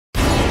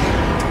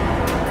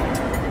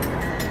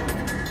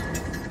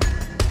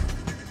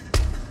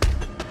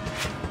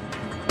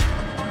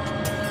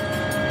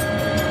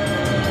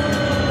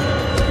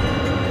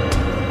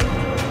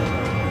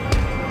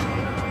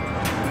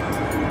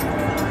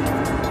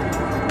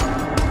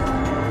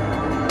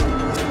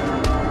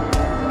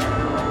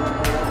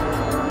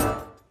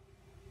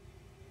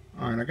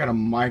a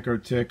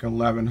MikroTik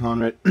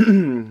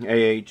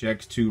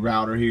 1100AHx2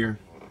 router here.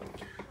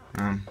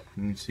 You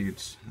can see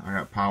I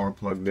got power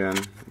plugged in.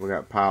 We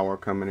got power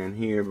coming in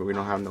here, but we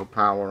don't have no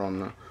power on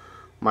the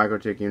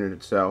MikroTik unit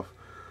itself.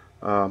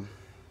 Now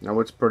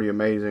what's pretty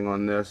amazing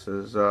on this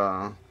is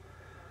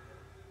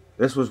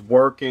this was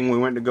working. We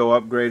went to go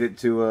upgrade it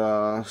to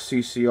a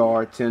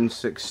CCR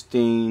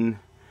 1016,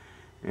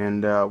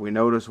 and we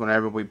noticed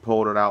whenever we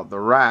pulled it out the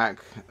rack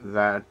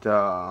that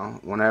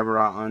whenever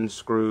I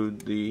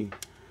unscrewed the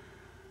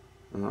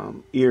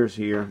ears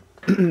here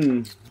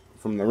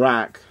from the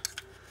rack,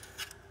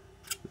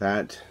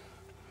 that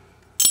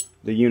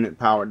the unit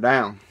powered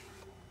down.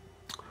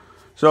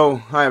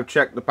 So I have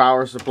checked the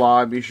power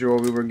supply, be sure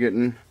we were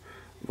getting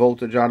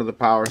voltage out of the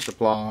power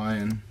supply,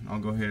 and I'll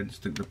go ahead and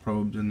stick the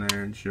probes in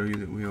there and show you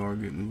that we are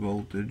getting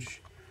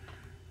voltage.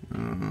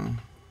 Did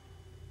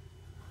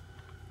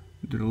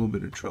a little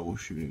bit of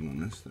troubleshooting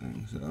on this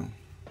thing, so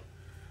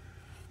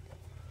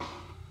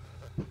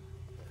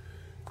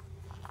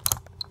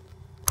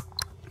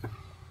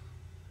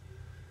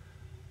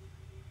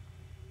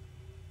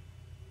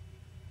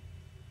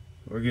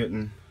we're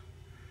getting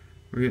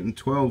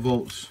 12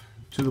 volts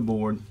to the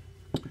board,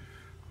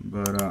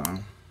 but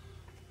the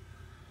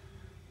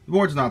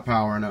board's not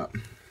powering up.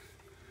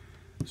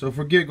 So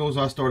for giggles,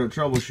 I started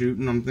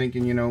troubleshooting. I'm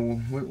thinking, you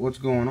know, what's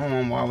going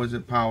on? Why was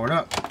it powered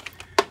up?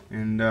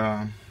 And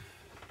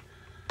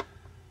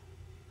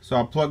so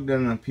I plugged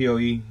in a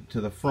PoE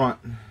to the front,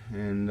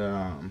 and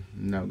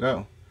no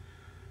go.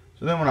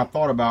 So then what I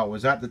thought about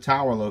was at the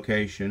tower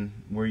location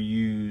where you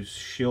use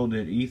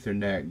shielded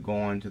Ethernet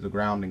going to the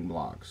grounding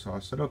block. So I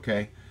said,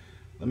 okay,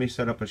 let me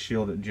set up a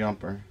shielded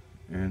jumper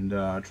and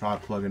try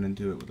plugging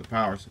into it with the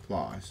power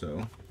supply.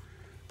 So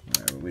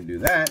whenever we do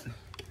that,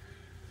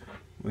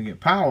 we get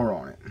power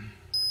on it.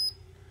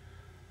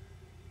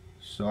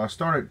 So I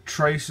started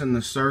tracing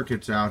the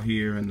circuits out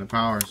here in the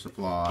power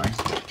supply,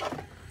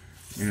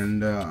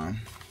 and I'll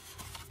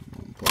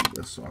plug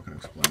this so I can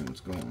explain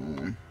what's going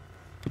on.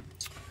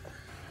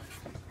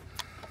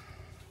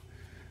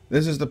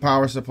 This is the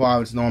power supply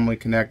that's normally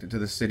connected to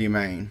the city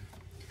main.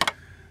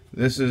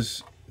 This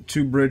is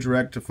 2 bridge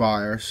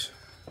rectifiers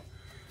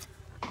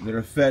that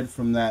are fed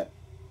from that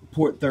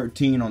port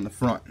 13 on the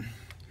front.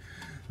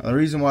 Now, the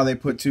reason why they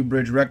put 2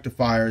 bridge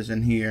rectifiers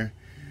in here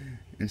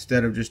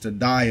instead of just a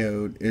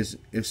diode is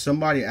if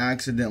somebody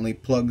accidentally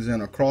plugs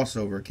in a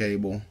crossover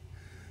cable,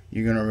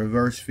 you're going to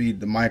reverse feed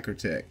the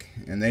MikroTik,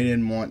 and they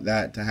didn't want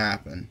that to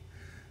happen.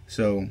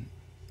 So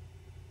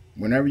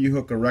whenever you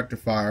hook a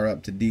rectifier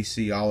up to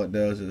DC, all it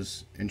does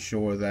is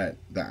ensure that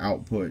the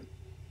output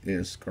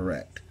is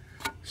correct.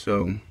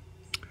 So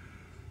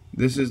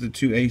this is the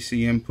 2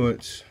 AC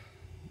inputs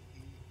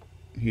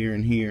here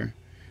and here,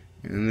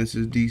 and this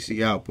is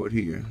DC output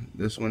here.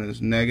 This one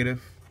is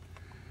negative,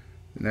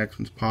 the next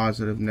one's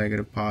positive,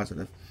 negative,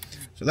 positive.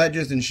 So that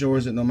just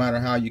ensures that no matter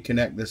how you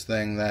connect this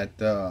thing, that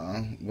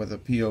with a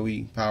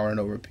PoE, powering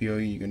over a PoE,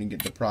 you're going to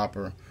get the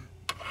proper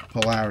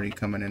polarity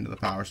coming into the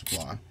power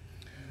supply.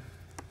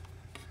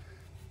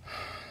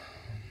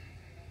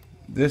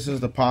 This is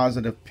the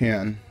positive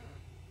pin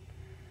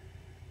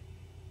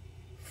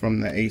from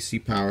the AC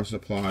power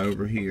supply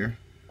over here.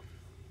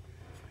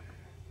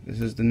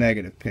 This is the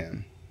negative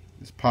pin.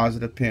 This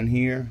positive pin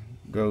here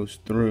goes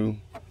through,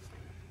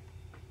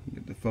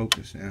 get the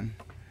focus in,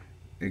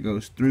 it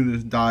goes through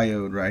this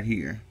diode right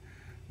here.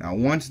 Now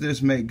once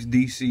this makes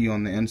DC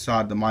on the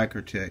inside of the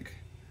MikroTik,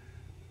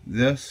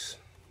 this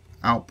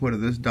output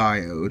of this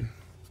diode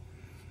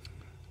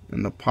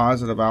and the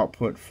positive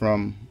output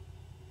from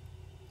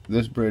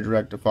this bridge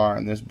rectifier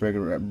and this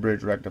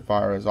bridge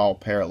rectifier is all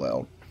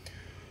parallel.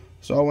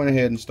 So I went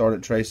ahead and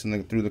started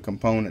tracing through the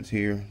components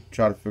here,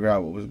 try to figure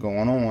out what was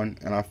going on,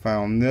 and I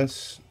found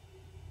this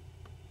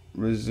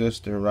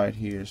resistor right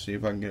here. See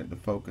if I can get it to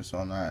focus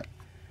on that.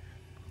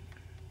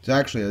 It's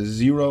actually a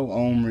 0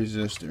 ohm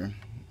resistor.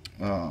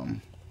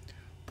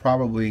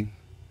 Probably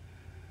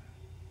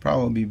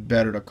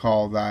better to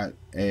call that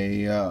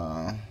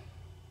a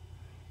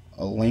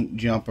link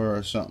jumper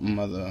or something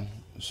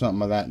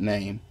of that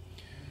name.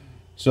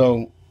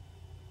 So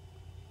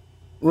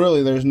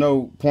really there's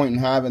no point in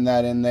having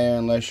that in there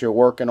unless you're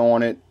working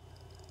on it.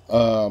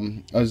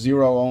 A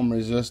 0 ohm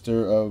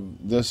resistor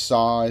of this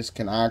size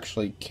can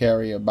actually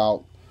carry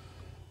about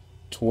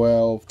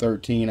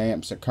 12-13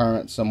 amps of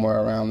current, somewhere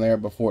around there,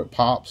 before it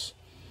pops.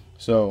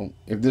 So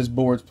if this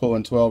board's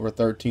pulling 12 or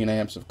 13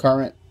 amps of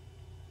current,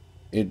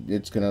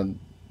 this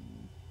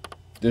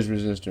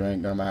resistor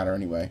ain't gonna matter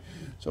anyway.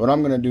 So what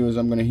I'm gonna do is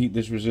I'm gonna heat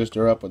this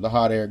resistor up with the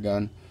hot air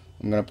gun.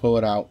 I'm gonna pull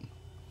it out.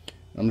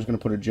 I'm just gonna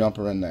put a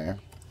jumper in there.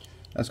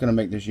 That's gonna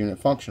make this unit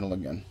functional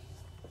again.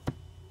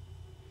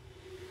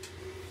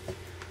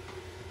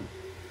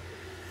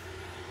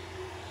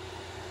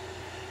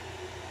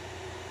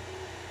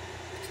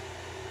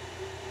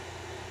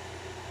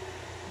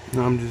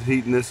 Now I'm just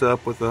heating this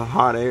up with the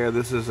hot air.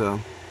 This is a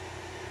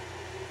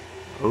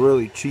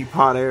really cheap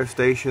hot air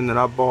station that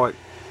I bought.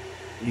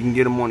 You can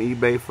get them on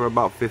eBay for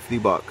about 50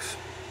 bucks.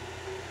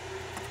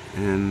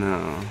 And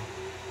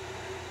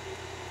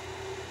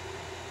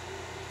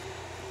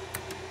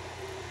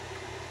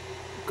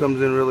comes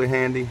in really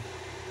handy.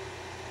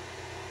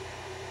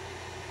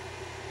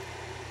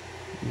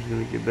 I'm just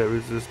going to get that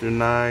resistor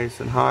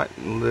nice and hot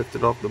and lift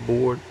it off the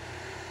board.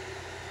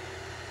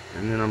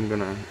 And then I'm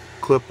going to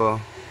clip a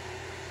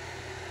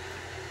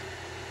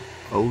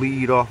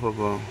lead off of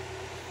a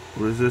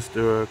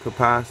resistor or a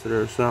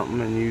capacitor or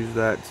something and use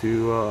that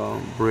to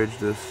bridge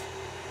this.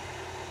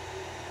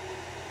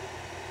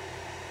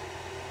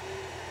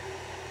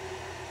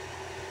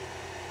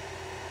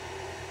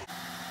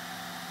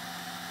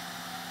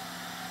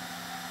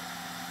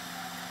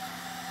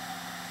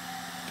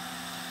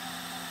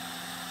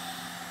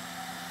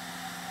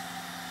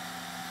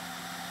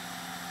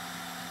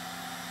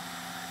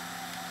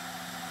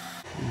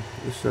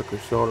 This sucker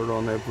soldered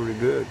on there pretty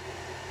good.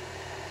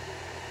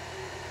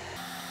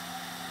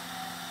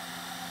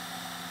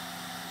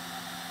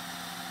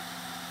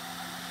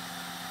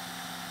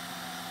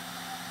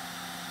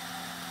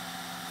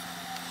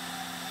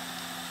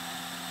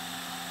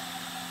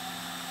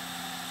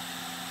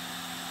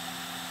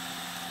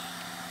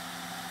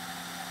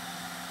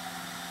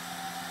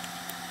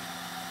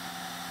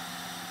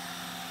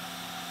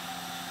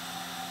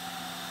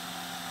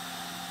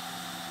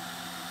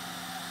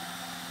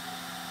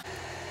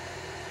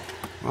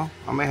 Well,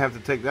 I may have to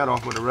take that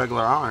off with a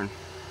regular iron.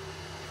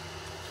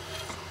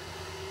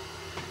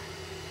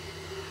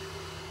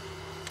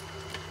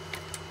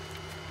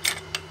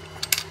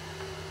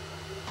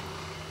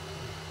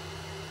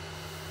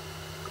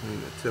 Clean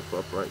the tip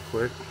up right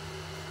quick.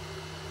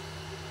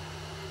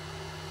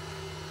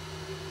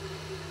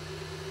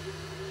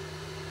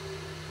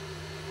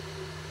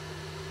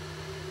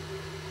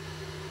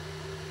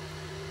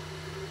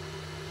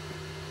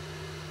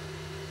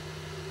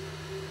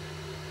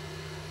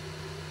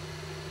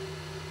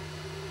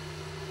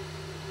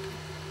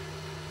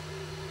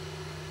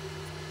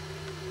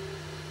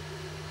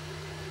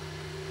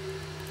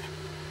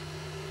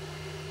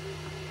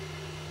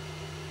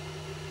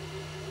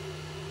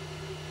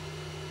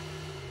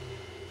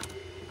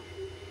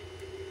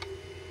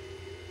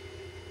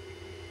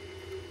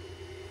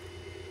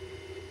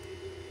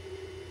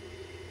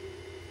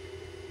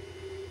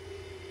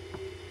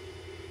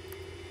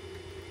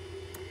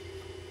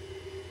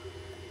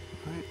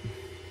 Right.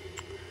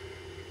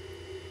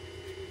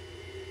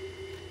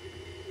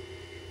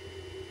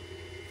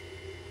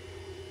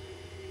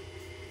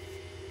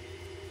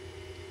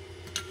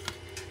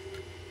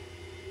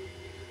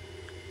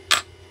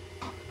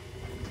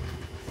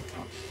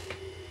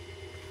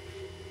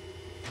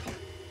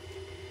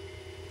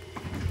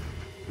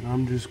 And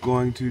I'm just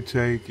going to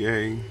take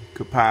a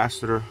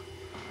capacitor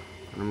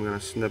and I'm going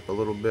to snip a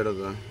little bit of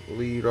the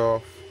lead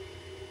off.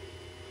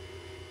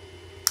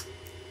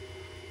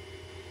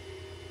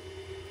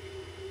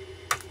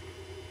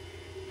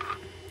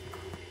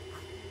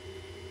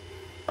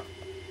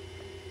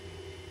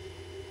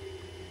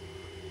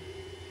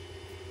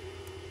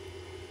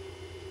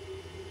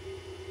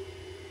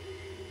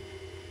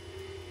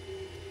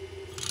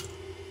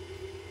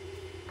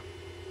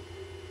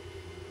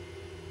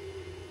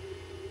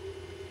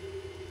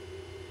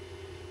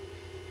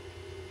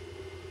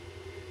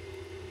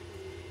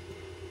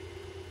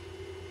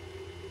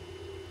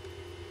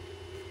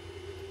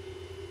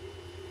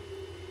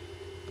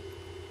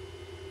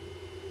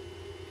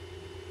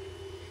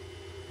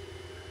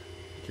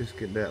 Just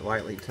get that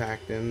lightly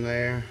tacked in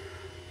there,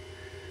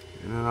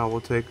 and then I will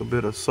take a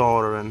bit of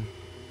solder and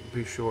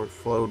be sure it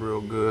flowed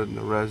real good and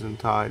the resin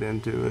tied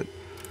into it.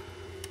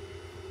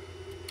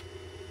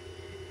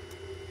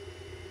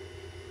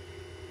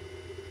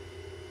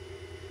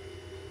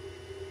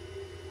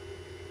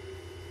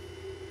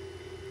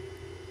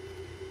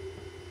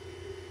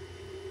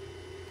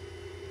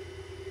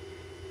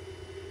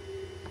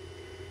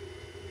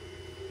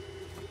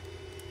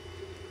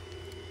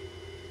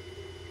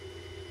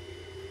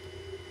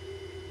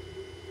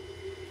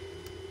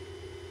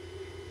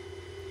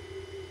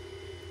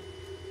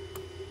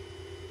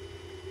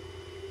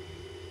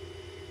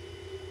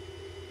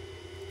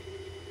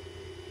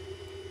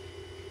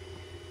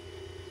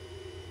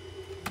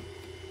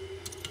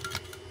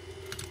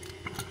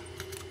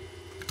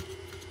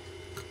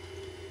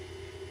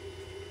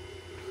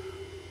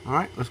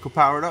 Alright, let's go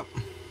power it up.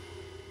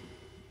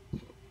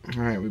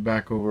 Alright, we're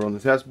back over on the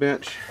test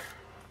bench.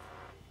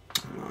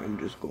 I'm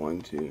just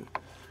going to...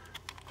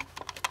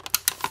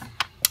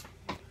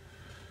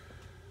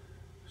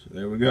 So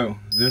there we go.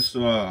 This,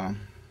 we're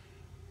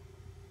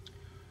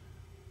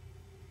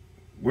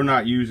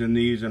not using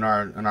these in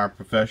our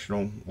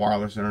professional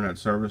wireless internet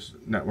service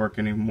network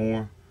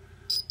anymore.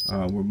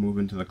 We're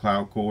moving to the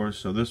cloud cores,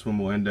 so this one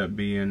will end up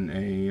being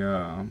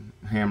a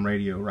ham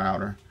radio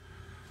router.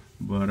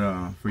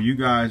 But for you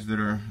guys that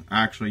are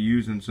actually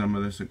using some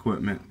of this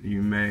equipment,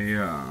 you may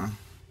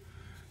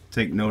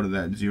take note of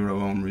that Zero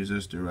Ohm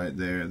resistor right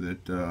there.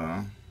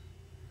 That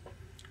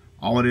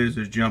all it is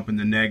jumping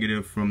the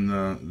negative from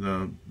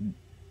the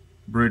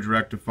bridge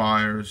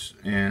rectifiers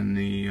and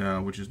the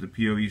which is the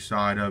PoE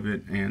side of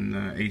it, and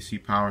the AC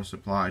power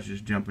supply is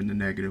just jumping the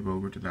negative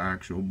over to the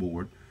actual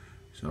board.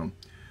 So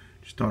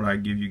just thought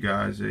I'd give you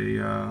guys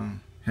a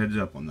heads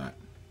up on that.